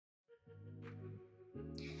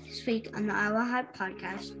This week on the Iowa Hype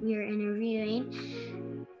podcast, we are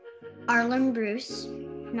interviewing Arland Bruce,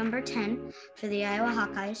 number 10 for the Iowa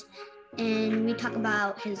Hawkeyes, and we talk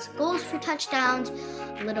about his goals for touchdowns,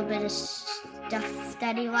 a little bit of stuff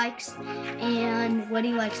that he likes, and what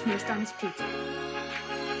he likes most on his pizza.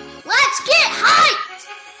 Let's get hyped!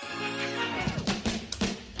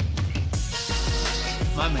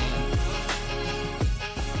 My man.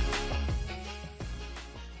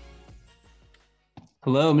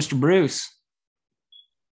 Hello, Mr. Bruce.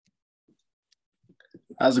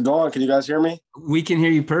 How's it going? Can you guys hear me? We can hear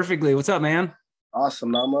you perfectly. What's up, man? Awesome.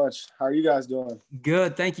 Not much. How are you guys doing?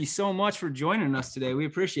 Good. Thank you so much for joining us today. We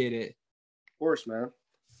appreciate it. Of course, man.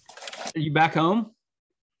 Are you back home?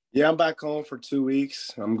 Yeah, I'm back home for 2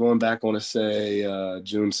 weeks. I'm going back, I want to say,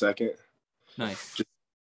 June 2nd. Nice. Just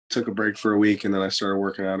took a break for a week, and then I started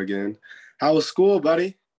working out again. How was school,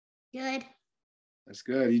 buddy? Good. That's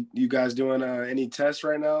good. You guys doing any tests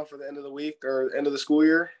right now for the end of the week or end of the school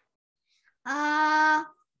year? Well,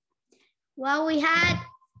 we had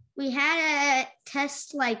a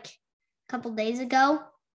test like a couple days ago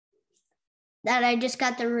that I just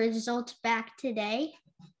got the results back today.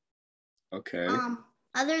 Okay.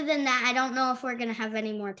 Other than that, I don't know if we're gonna have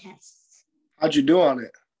any more tests. How'd you do on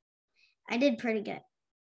it? I did pretty good.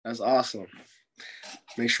 That's awesome.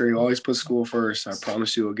 Make sure you always put school first. I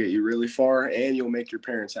promise you it'll get you really far and you'll make your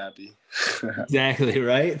parents happy. Exactly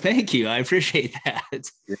right. Thank you. I appreciate that.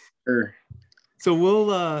 Yeah, sure.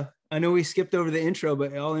 So I know we skipped over the intro,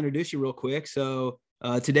 but I'll introduce you real quick. So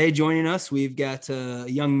today joining us, we've got a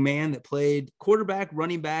young man that played quarterback,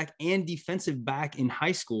 running back, and defensive back in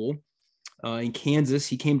high school in Kansas.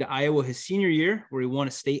 He came to Iowa his senior year where he won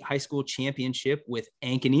a state high school championship with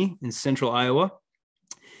Ankeny in central Iowa.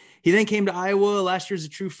 He then came to Iowa last year as a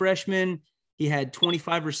true freshman. He had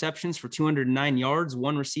 25 receptions for 209 yards,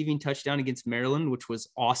 1 receiving touchdown against Maryland, which was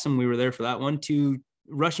awesome. We were there for that one. 2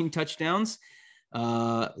 rushing touchdowns.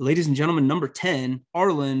 Ladies and gentlemen, number 10,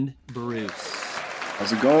 Arland Bruce.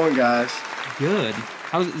 How's it going, guys? Good.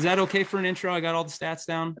 Is that okay for an intro? I got all the stats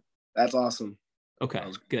down. That's awesome. Okay,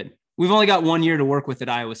 good. We've only got 1 year to work with at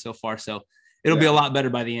Iowa so far, so it'll be a lot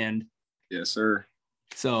better by the end. Yes, sir.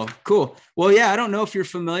 So cool. Well, yeah, I don't know if you're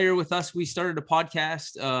familiar with us. We started a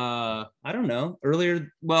podcast, I don't know,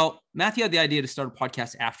 earlier. Well, Matthew had the idea to start a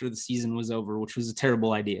podcast after the season was over, which was a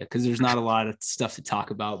terrible idea because there's not a lot of stuff to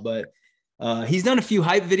talk about. But he's done a few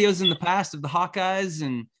hype videos in the past of the Hawkeyes,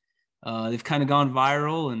 and they've kind of gone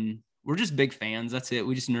viral. And we're just big fans. That's it.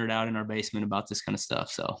 We just nerd out in our basement about this kind of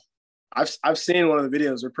stuff. So I've seen one of the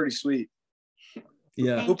videos. They're pretty sweet.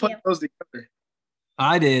 Yeah. Who put those together?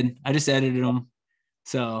 I did. I just edited them.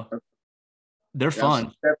 So they're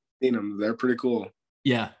fun. I've seen them. They're pretty cool.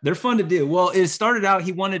 Yeah, they're fun to do. Well, it started out,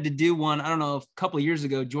 he wanted to do one. I don't know, a couple of years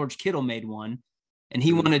ago, George Kittle made one, and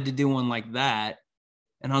he wanted to do one like that.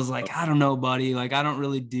 And I was like, I don't know, buddy. Like, I don't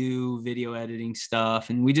really do video editing stuff.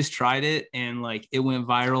 And we just tried it, and like it went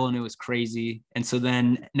viral, and it was crazy. And so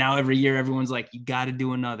then now every year, everyone's like, you got to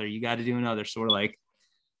do another. You got to do another. So we're like,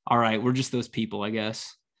 all right, we're just those people, I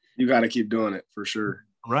guess. You got to keep doing it for sure.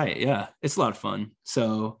 Right. Yeah. It's a lot of fun.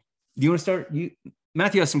 So do you want to start?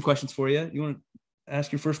 Matthew has some questions for you. You want to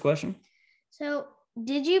ask your first question? So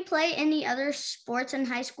did you play any other sports in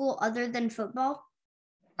high school other than football?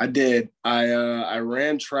 I did. I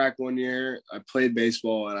ran track 1 year. I played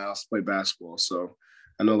baseball and I also played basketball. So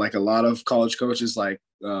I know like a lot of college coaches like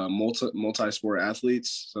multi-sport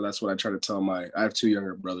athletes. So that's what I try to tell I have 2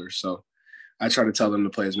 younger brothers. So I try to tell them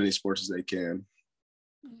to play as many sports as they can.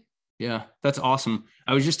 Yeah, that's awesome.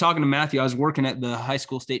 I was just talking to Matthew. I was working at the high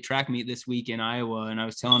school state track meet this week in Iowa, and I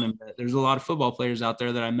was telling him that there's a lot of football players out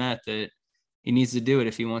there that I met that he needs to do it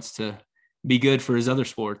if he wants to be good for his other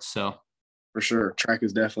sports. So for sure. Track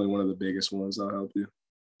is definitely one of the biggest ones. I'll help you.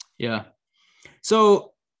 Yeah.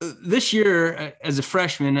 So this year as a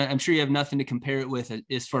freshman, I'm sure you have nothing to compare it with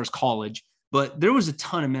as far as college, but there was a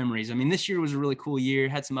ton of memories. I mean, this year was a really cool year,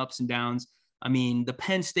 had some ups and downs. I mean, the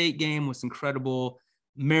Penn State game was incredible.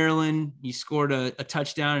 Maryland, you scored a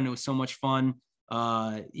touchdown and it was so much fun.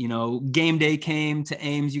 Game day came to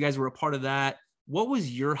Ames. You guys were a part of that. What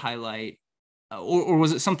was your highlight or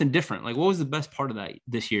was it something different? Like what was the best part of that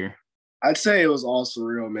this year? I'd say it was all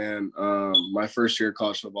surreal, man. My first year of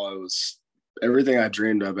college football, it was everything I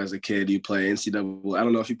dreamed of as a kid. You play NCAA. I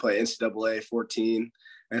don't know if you play NCAA 14.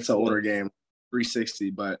 It's an older game,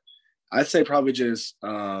 360, but I'd say probably just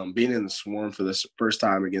being in the Swarm for the first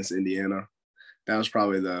time against Indiana. That was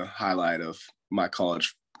probably the highlight of my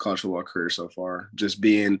college football career so far. Just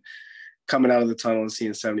coming out of the tunnel and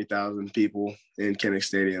seeing 70,000 people in Kinnick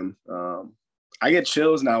Stadium. I get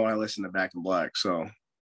chills now when I listen to Back in Black. So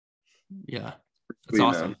yeah, that's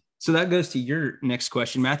awesome. So that goes to your next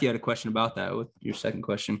question. Matthew had a question about that with your second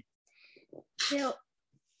question. So,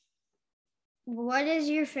 what is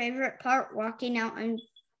your favorite part walking out onto the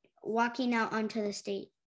walking out onto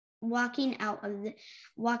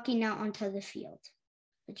the field?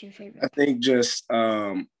 What's your favorite? I think just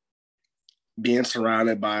being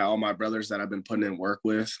surrounded by all my brothers that I've been putting in work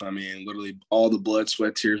with. I mean, literally all the blood,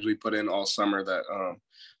 sweat, tears we put in all summer that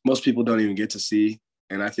most people don't even get to see.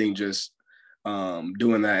 And I think just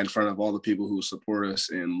doing that in front of all the people who support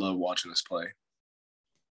us and love watching us play.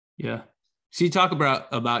 Yeah. So you talk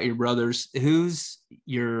about your brothers. Who's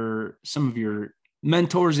some of your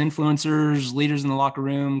mentors, influencers, leaders in the locker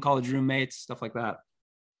room, college roommates, stuff like that?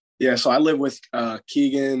 Yeah, so I live with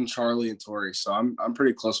Keegan, Charlie, and Tori. So I'm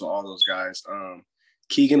pretty close with all those guys.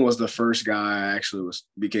 Keegan was the first guy I actually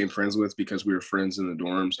became friends with because we were friends in the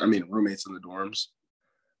dorms. I mean, roommates in the dorms.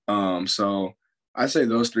 So I say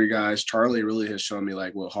those three guys. Charlie really has shown me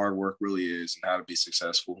like what hard work really is and how to be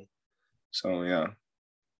successful. So yeah.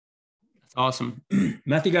 That's awesome.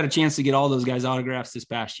 Matthew got a chance to get all those guys autographs this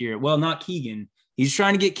past year. Well, not Keegan. He's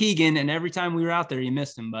trying to get Keegan, and every time we were out there, he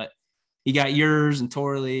missed him. But he got yours and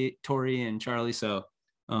Tori and Charlie. So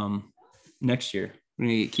next year, we're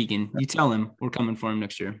going to get Keegan. You tell him we're coming for him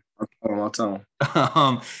next year. I'll tell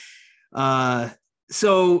him.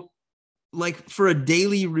 So, like, for a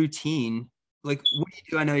daily routine, like, what do you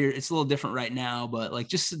do? I know it's a little different right now, but, like,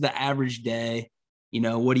 just the average day,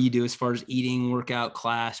 what do you do as far as eating, workout,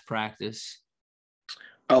 class, practice?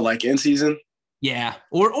 Oh, like in season? Yeah.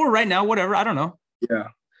 Or right now, whatever. I don't know. Yeah.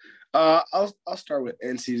 I'll start with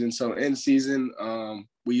in season. So in season,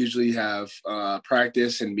 we usually have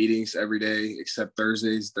practice and meetings every day except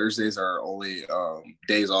Thursdays. Thursdays are only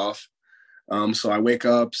days off. So I wake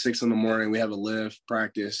up 6 a.m. We have a lift,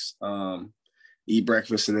 practice, eat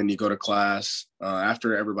breakfast, and then you go to class.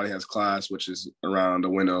 After everybody has class, which is around a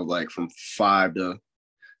window like from 5 to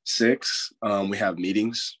 6, we have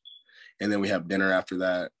meetings, and then we have dinner after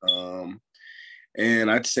that.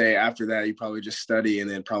 And I'd say after that, you probably just study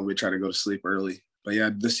and then probably try to go to sleep early. But yeah,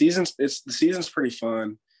 the season's pretty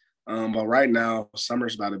fun. But right now,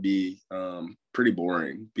 summer's about to be pretty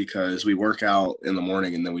boring because we work out in the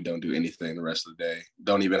morning and then we don't do anything the rest of the day.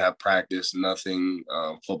 Don't even have practice, nothing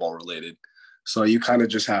football related. So you kind of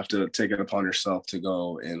just have to take it upon yourself to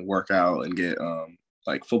go and work out and get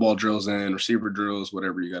like football drills in, receiver drills,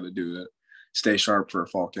 whatever you got to do to stay sharp for a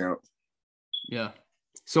fall camp. Yeah.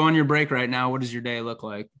 So on your break right now, what does your day look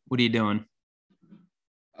like? What are you doing?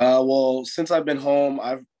 Well, since I've been home,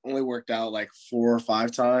 I've only worked out like 4 or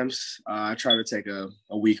 5 times. I try to take a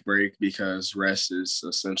week break because rest is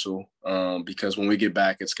essential. Because when we get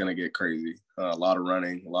back, it's going to get crazy. A lot of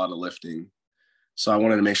running, a lot of lifting. So I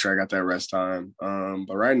wanted to make sure I got that rest time.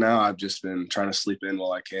 But right now, I've just been trying to sleep in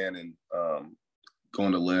while I can and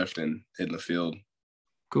going to lift and hitting the field.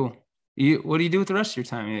 Cool. What do you do with the rest of your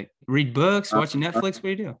time? You read books, watching Netflix? What do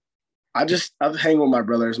you do? I hang with my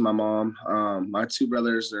brothers, my mom. My 2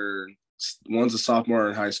 brothers one's a sophomore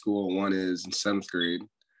in high school, one is in 7th grade.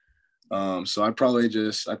 So I throw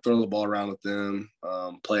the ball around with them,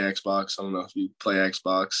 play Xbox. I don't know if you play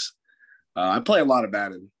Xbox. I play a lot of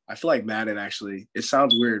Madden. I feel like Madden actually, it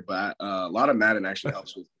sounds weird, but a lot of Madden actually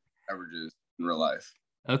helps with averages in real life.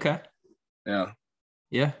 Okay. Yeah.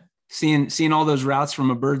 Yeah. Seeing all those routes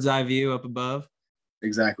from a bird's eye view up above.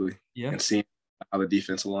 Exactly. Yeah. And seeing how the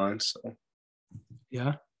defense aligns. So.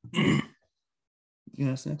 Yeah.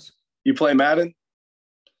 Yes, next. You play Madden?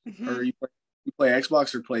 Mm-hmm. Or you play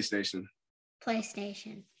Xbox or PlayStation?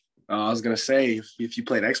 PlayStation. I was going to say, if you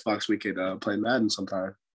played Xbox, we could play Madden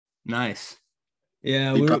sometime. Nice.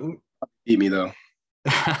 Yeah. You beat me, though.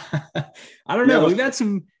 I don't know. We've had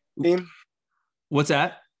some team. What's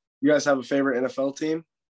that? You guys have a favorite NFL team?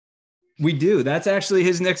 We do. That's actually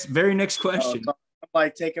his very next question. I'm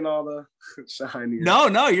like taking all the shine here.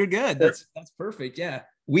 No, you're good. That's perfect. Yeah.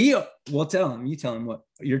 Tell him. You tell him what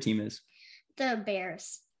your team is. The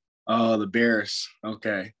Bears. Oh, the Bears.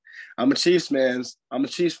 Okay. I'm a Chiefs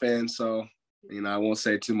fan, so I won't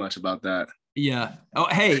say too much about that. Yeah. Oh,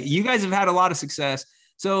 hey, you guys have had a lot of success.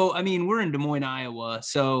 So, I mean, we're in Des Moines, Iowa.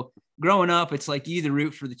 So growing up, it's like you either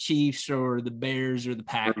root for the Chiefs or the Bears or the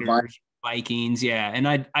Packers, Vikings. Yeah. And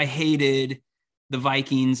I hated the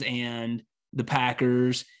Vikings and the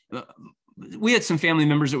Packers. We had some family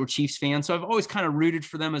members that were Chiefs fans, so I've always kind of rooted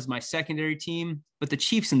for them as my secondary team, but the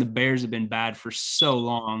Chiefs and the Bears have been bad for so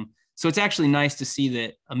long. So it's actually nice to see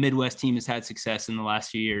that a Midwest team has had success in the last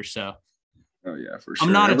few years. So oh yeah, for sure.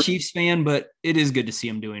 I'm not a Chiefs fan, but it is good to see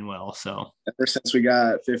them doing well. So ever since we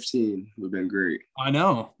got 15, we've been great. I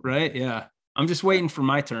know, right? Yeah. I'm just waiting for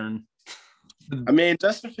my turn. I mean,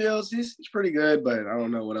 Justin Fields, he's pretty good, but I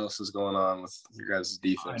don't know what else is going on with your guys'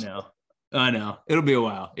 defense. I know. It'll be a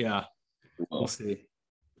while. Yeah. We'll see.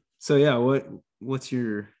 So yeah, what's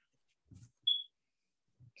your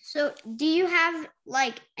So do you have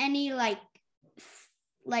like any like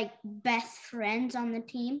best friends on the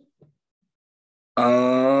team?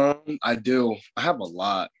 I do. I have a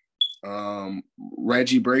lot.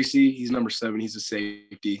 Reggie Bracy, he's number 7. He's a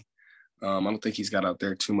safety. I don't think he's got out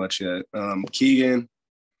there too much yet. Keegan,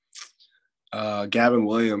 Gavin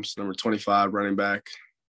Williams, number 25, running back,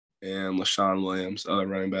 and LaShawn Williams, other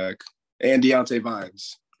running back, and Deontay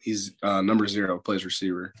Vines. He's number 0, plays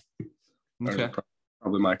receiver. Okay.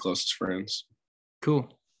 Probably my closest friends. Cool.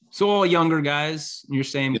 So all younger guys in your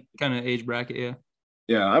same kind of age bracket, yeah.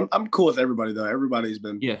 Yeah, I'm cool with everybody though. Everybody's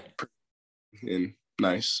been and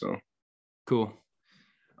nice. So cool.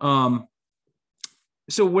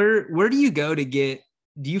 So where do you go to get?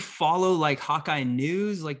 Do you follow like Hawkeye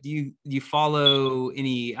news? Like, do you follow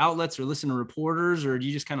any outlets or listen to reporters, or do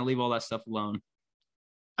you just kind of leave all that stuff alone?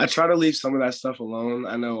 I try to leave some of that stuff alone.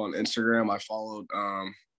 I know on Instagram I followed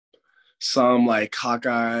some like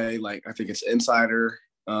Hawkeye, like I think it's Insider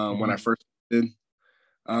when I first did.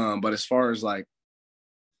 But as far as like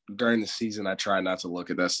during the season, I try not to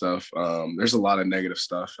look at that stuff. There's a lot of negative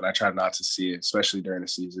stuff, and I try not to see it, especially during the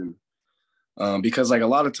season, because like a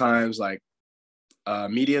lot of times, like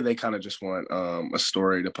media, they kind of just want a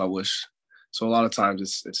story to publish. So a lot of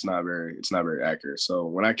times it's not very accurate. So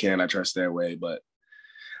when I can, I try to stay away. But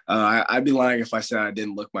I'd be lying if I said I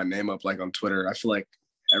didn't look my name up like on Twitter. I feel like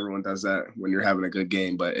everyone does that when you're having a good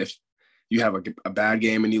game. But if you have a bad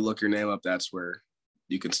game and you look your name up, that's where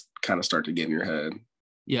you can kind of start to get in your head.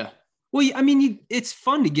 Yeah. Well, I mean, it's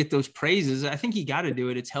fun to get those praises. I think you got to do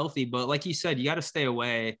it. It's healthy. But like you said, you got to stay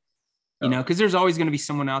away, you know, because there's always going to be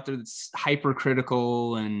someone out there that's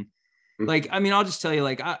hypercritical. And like, I mean, I'll just tell you,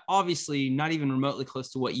 like, I obviously not even remotely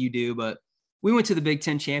close to what you do, but we went to the Big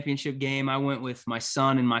Ten championship game. I went with my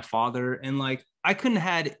son and my father, and like, I couldn't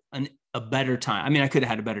have had a better time. I mean, I could have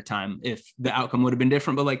had a better time if the outcome would have been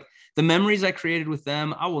different, but like the memories I created with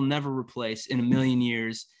them, I will never replace in a million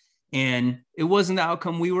years. And it wasn't the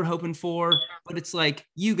outcome we were hoping for, but it's like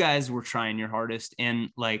you guys were trying your hardest. And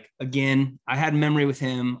like, again, I had memory with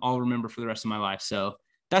him. I'll remember for the rest of my life. So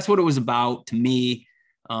that's what it was about to me.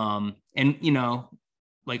 And, you know,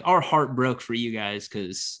 like our heart broke for you guys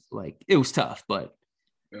because like it was tough, but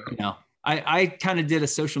you know, I kind of did a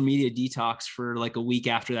social media detox for like a week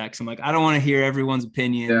after that. Cause I'm like, I don't want to hear everyone's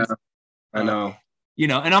opinions. Yeah, I know. You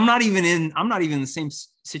know, and I'm not even in the same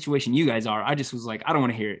situation you guys are. I just was like, I don't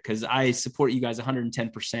want to hear it because I support you guys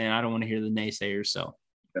 110%. I don't want to hear the naysayers. So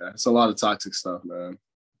yeah, it's a lot of toxic stuff, man.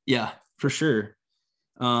 Yeah, for sure.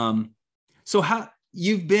 So how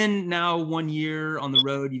you've been now 1 year on the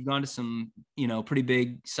road, you've gone to some, you know, pretty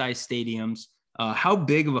big size stadiums. How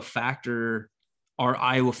big of a factor are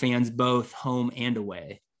Iowa fans both home and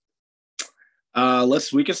away?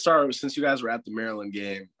 We can start since you guys were at the Maryland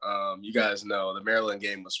game. You guys know the Maryland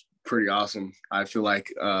game was pretty awesome. I feel like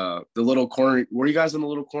the little corner. Were you guys in the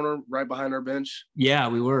little corner right behind our bench? Yeah,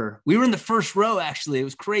 we were. We were in the first row. Actually, it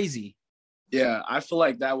was crazy. Yeah, I feel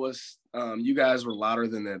like that was. You guys were louder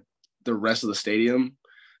than the rest of the stadium.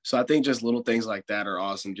 So I think just little things like that are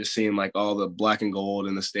awesome. Just seeing like all the black and gold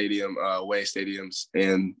in the stadium, away stadiums,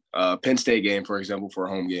 and Penn State game, for example, for a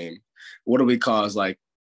home game. What do we cause like?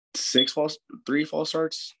 3 false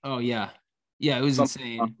starts. Oh yeah, it was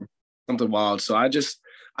insane. Something wild. So I just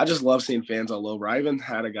love seeing fans all over. I even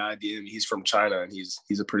had a guy DM. He's from China and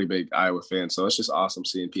he's a pretty big Iowa fan. So it's just awesome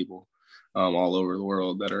seeing people all over the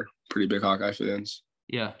world that are pretty big Hawkeye fans.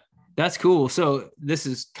 Yeah, that's cool. So this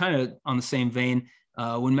is kind of on the same vein.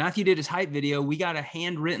 When Matthew did his hype video, we got a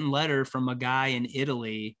handwritten letter from a guy in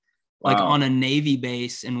Italy, like on a Navy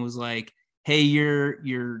base, and was like, "Hey, your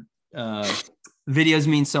videos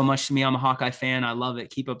mean so much to me. I'm a Hawkeye fan. I love it.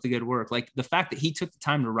 Keep up the good work." Like the fact that he took the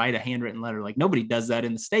time to write a handwritten letter, like nobody does that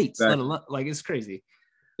in the States. Exactly. Let alone, like it's crazy.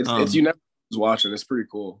 It's you never was watching. It's pretty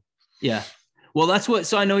cool. Yeah. Well, that's what.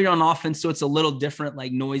 So I know you're on offense, so it's a little different,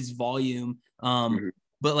 like noise volume.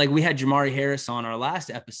 But like we had Jamari Harris on our last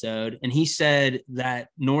episode, and he said that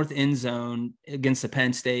north end zone against the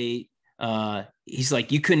Penn State. He's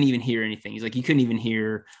like, you couldn't even hear anything. He's like, you couldn't even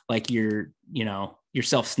hear like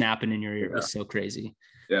yourself snapping in your ear. It was so crazy.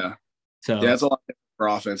 Yeah. So yeah, it's a lot for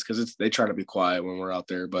offense because they try to be quiet when we're out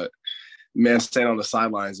there, but man, staying on the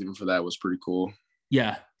sidelines even for that was pretty cool.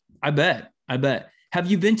 Yeah, I bet. Have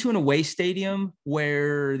you been to an away stadium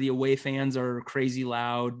where the away fans are crazy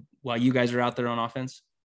loud while you guys are out there on offense?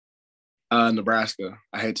 Nebraska.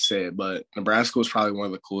 I hate to say it, but Nebraska was probably one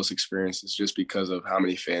of the coolest experiences just because of how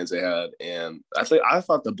many fans they had. And I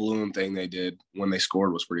thought the balloon thing they did when they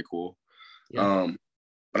scored was pretty cool. Yeah.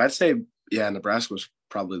 But I'd say, yeah, Nebraska was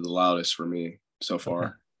probably the loudest for me so far.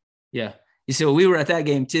 Okay. Yeah. So we were at that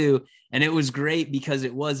game too, and it was great because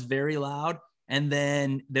it was very loud. And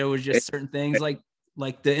then there was just certain things like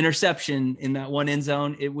the interception in that one end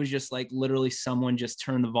zone. It was just like literally someone just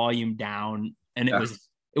turned the volume down, and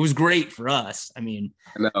it was great for us. I mean,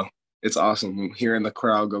 I know. It's awesome hearing the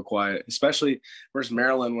crowd go quiet, especially versus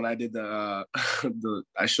Maryland when I did I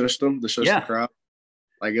shushed the crowd.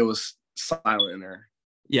 Like it was silent in there.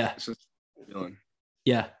 Yeah. It's just feeling.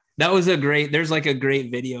 Yeah. That was there's like a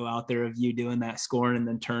great video out there of you doing that, scoring and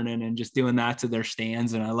then turning and just doing that to their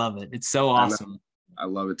stands. And I love it. It's so awesome. I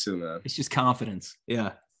love it too, man. It's just confidence.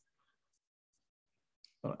 Yeah.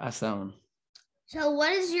 Oh, that's that one. So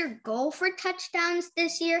what is your goal for touchdowns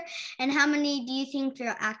this year, and how many do you think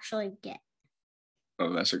you'll actually get?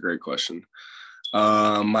 Oh, that's a great question.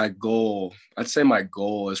 I'd say my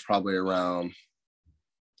goal is probably around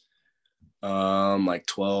like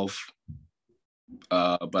 12.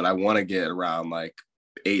 But I want to get around like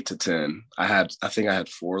 8 to 10. I think I had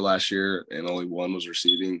 4 last year and only 1 was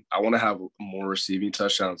receiving. I want to have more receiving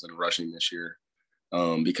touchdowns than rushing this year.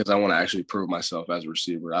 Because I want to actually prove myself as a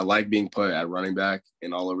receiver. I like being put at running back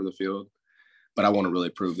and all over the field, but I want to really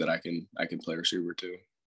prove that I can play receiver too.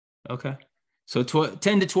 Okay. So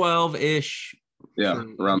 10 to 12-ish. Yeah,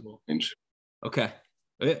 around range. Okay.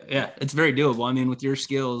 Yeah, it's very doable. I mean, with your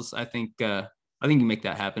skills, I think you make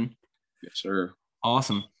that happen. Yes, sir.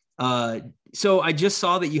 Awesome. So I just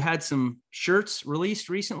saw that you had some shirts released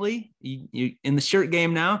recently. You in the shirt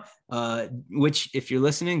game now, which if you're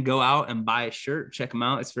listening, go out and buy a shirt. Check them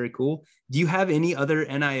out. It's very cool. Do you have any other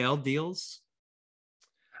NIL deals?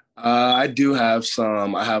 I do have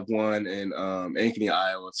some. I have one in Ankeny,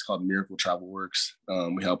 Iowa. It's called Miracle Travel Works.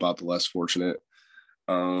 We help out the less fortunate.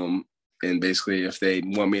 And basically, if they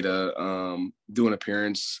want me to do an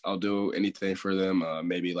appearance, I'll do anything for them.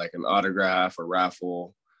 Maybe like an autograph or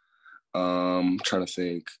raffle. I'm trying to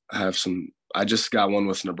think. I just got one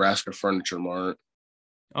with Nebraska Furniture Mart.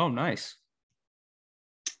 Oh, nice.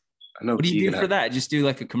 I know. What do you do for that? Just do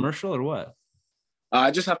like a commercial or what?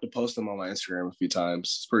 I just have to post them on my Instagram a few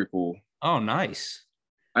times. It's pretty cool. Oh, nice.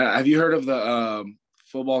 Have you heard of the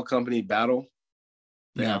football company Battle?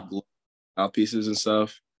 They have mouthpieces and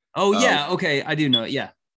stuff. Oh, yeah. Okay. I do know it. Yeah.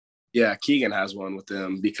 Yeah. Keegan has one with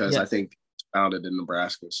them because I think it's founded in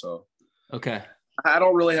Nebraska. So, okay. I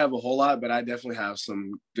don't really have a whole lot, but I definitely have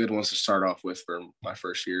some good ones to start off with for my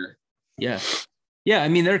first year. Yeah. Yeah. I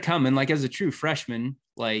mean, they're coming. Like as a true freshman,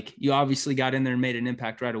 like you obviously got in there and made an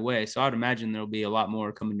impact right away. So I'd imagine there'll be a lot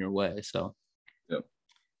more coming your way. So yep.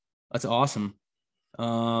 That's awesome.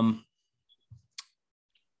 Yeah.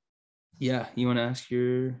 You want to ask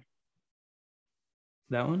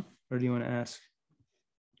that one, or do you want to ask?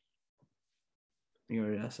 You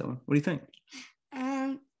already asked that one. What do you think?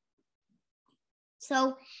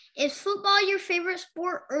 So is football your favorite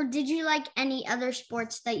sport, or did you like any other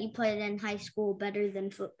sports that you played in high school better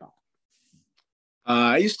than football?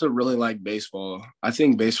 I used to really like baseball. I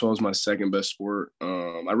think baseball is my second best sport.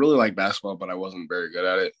 I really like basketball, but I wasn't very good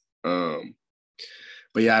at it.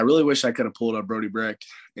 But yeah, I really wish I could have pulled up Brody Breck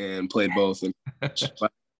and played both. And I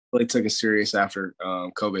really took it serious after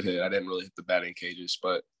COVID hit. I didn't really hit the batting cages,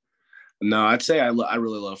 but no, I'd say I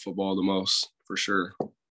really love football the most for sure.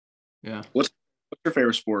 Yeah. What's your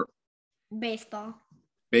favorite sport? Baseball.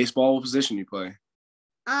 Baseball, what position you play?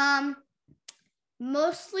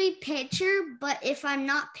 Mostly pitcher, but if I'm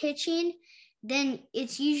not pitching, then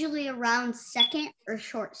it's usually around second or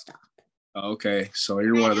shortstop. Okay, so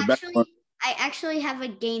you're one of the best ones. I actually have a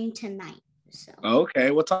game tonight. So.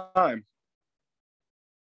 Okay, what time?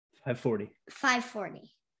 5:40. 5:40.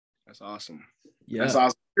 That's awesome. Yeah. That's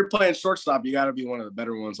awesome. If you're playing shortstop, you got to be one of the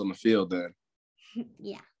better ones on the field then.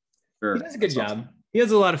 Yeah. Sure. He does a good job. Awesome. He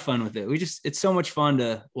has a lot of fun with it. It's so much fun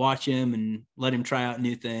to watch him and let him try out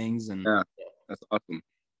new things. And yeah, that's awesome.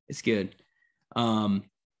 It's good. So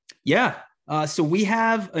we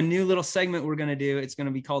have a new little segment we're going to do. It's going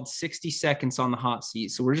to be called 60 Seconds on the Hot Seat.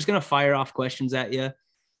 So we're just going to fire off questions at you,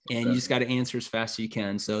 and you just got to answer as fast as you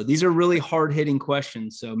can. So these are really hard-hitting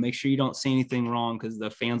questions. So make sure you don't say anything wrong because the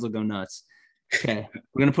fans will go nuts. Okay.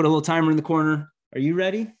 We're going to put a little timer in the corner. Are you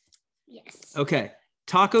ready? Yes. Okay.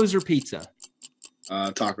 Tacos or pizza?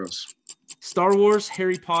 Tacos. Star Wars,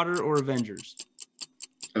 Harry Potter, or Avengers?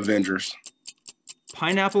 Avengers.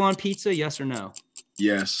 Pineapple on pizza, yes or no?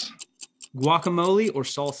 Yes. Guacamole or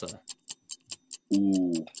salsa?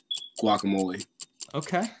 Ooh, guacamole.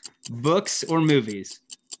 Okay. Books or movies?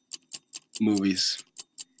 Movies.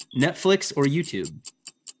 Netflix or YouTube?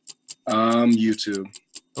 YouTube.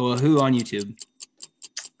 Well, who on YouTube?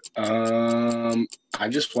 I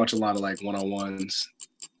just watch a lot of like one-on-ones,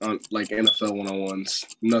 like NFL one-on-ones.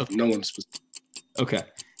 No one's specific. Okay.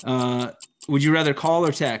 Would you rather call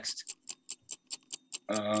or text?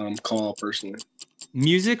 Call personally.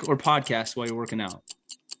 Music or podcast while you're working out?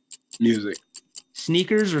 Music.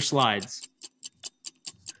 Sneakers or slides?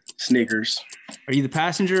 Sneakers. Are you the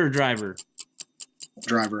passenger or driver?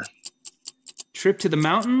 Driver. Trip to the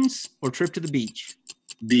mountains or trip to the beach?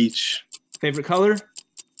 Beach. Favorite color?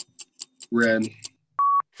 Red.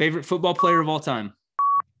 Favorite football player of all time?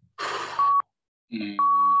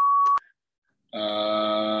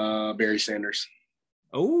 Barry Sanders.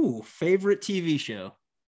 Oh, favorite TV show?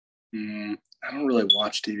 I don't really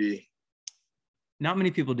watch TV. Not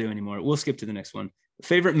many people do anymore. We'll skip to the next one.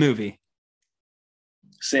 Favorite movie?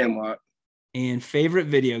 Sandlot. And favorite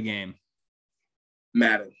video game?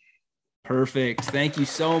 Madden. Perfect. Thank you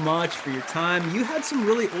so much for your time. You had some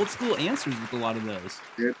really old school answers with a lot of those.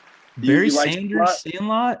 Dude, Barry you like Sanders,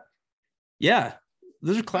 Sandlot. Yeah,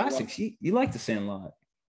 those are classics. You like the Sandlot.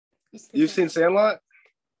 You've seen Sandlot?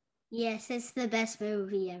 Yes, it's the best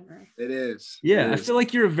movie ever. It is. Yeah, it I is. feel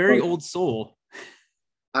like you're a very old soul.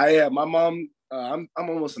 I am. My mom, I'm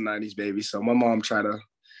almost a 90s baby, so my mom tried to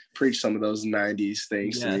preach some of those 90s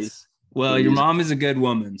things to me. Well, your mom is a good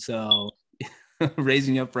woman, so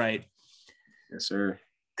raising you up right. Yes, sir.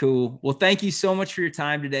 Cool. Well, thank you so much for your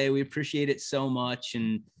time today. We appreciate it so much.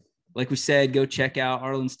 And like we said, go check out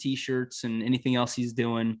Arland's t-shirts and anything else he's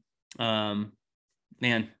doing.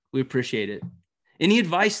 Man, we appreciate it. Any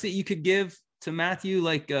advice that you could give to Matthew,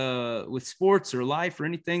 like with sports or life or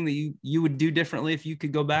anything that you would do differently if you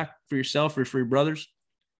could go back for yourself or for your brothers?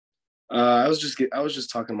 I was just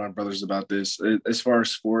talking to my brothers about this. As far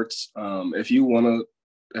as sports, if you want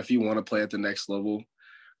to play at the next level,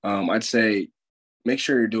 I'd say make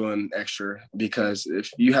sure you're doing extra, because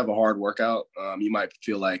if you have a hard workout, you might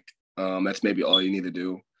feel like that's maybe all you need to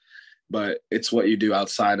do, but it's what you do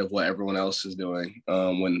outside of what everyone else is doing.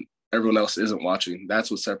 When everyone else isn't watching, that's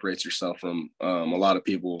what separates yourself from a lot of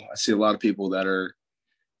people. I see a lot of people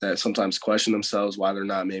that sometimes question themselves why they're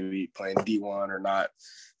not maybe playing D1 or not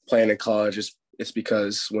playing in college. It's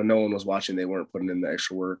because when no one was watching, they weren't putting in the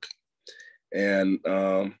extra work. And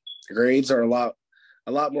grades are a lot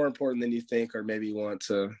more important than you think, or maybe want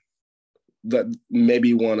to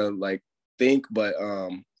like think. But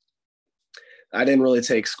I didn't really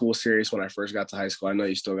take school serious when I first got to high school. I know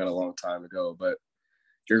you still got a long time to go, but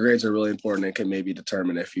your grades are really important and can maybe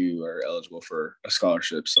determine if you are eligible for a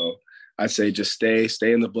scholarship. So I'd say just stay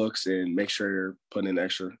in the books and make sure you're putting in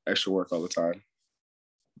extra work all the time.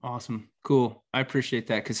 Awesome. Cool. I appreciate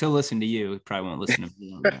that, because he'll listen to you. He probably won't listen to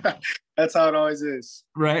me. That's how it always is.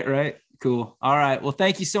 Right. Cool. All right. Well,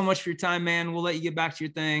 thank you so much for your time, man. We'll let you get back to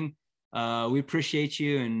your thing. We appreciate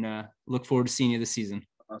you and look forward to seeing you this season.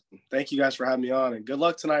 Awesome. Thank you guys for having me on, and good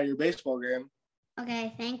luck tonight at your baseball game.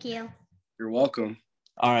 Okay, thank you. You're welcome.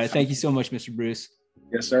 All right. Thank you so much, Mr. Bruce.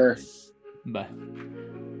 Yes, sir. Bye.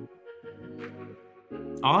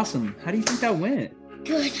 Awesome. How do you think that went?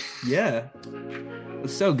 Good. Yeah. It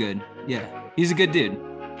was so good. Yeah. He's a good dude.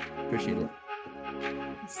 Appreciate it.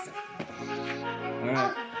 All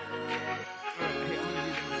right.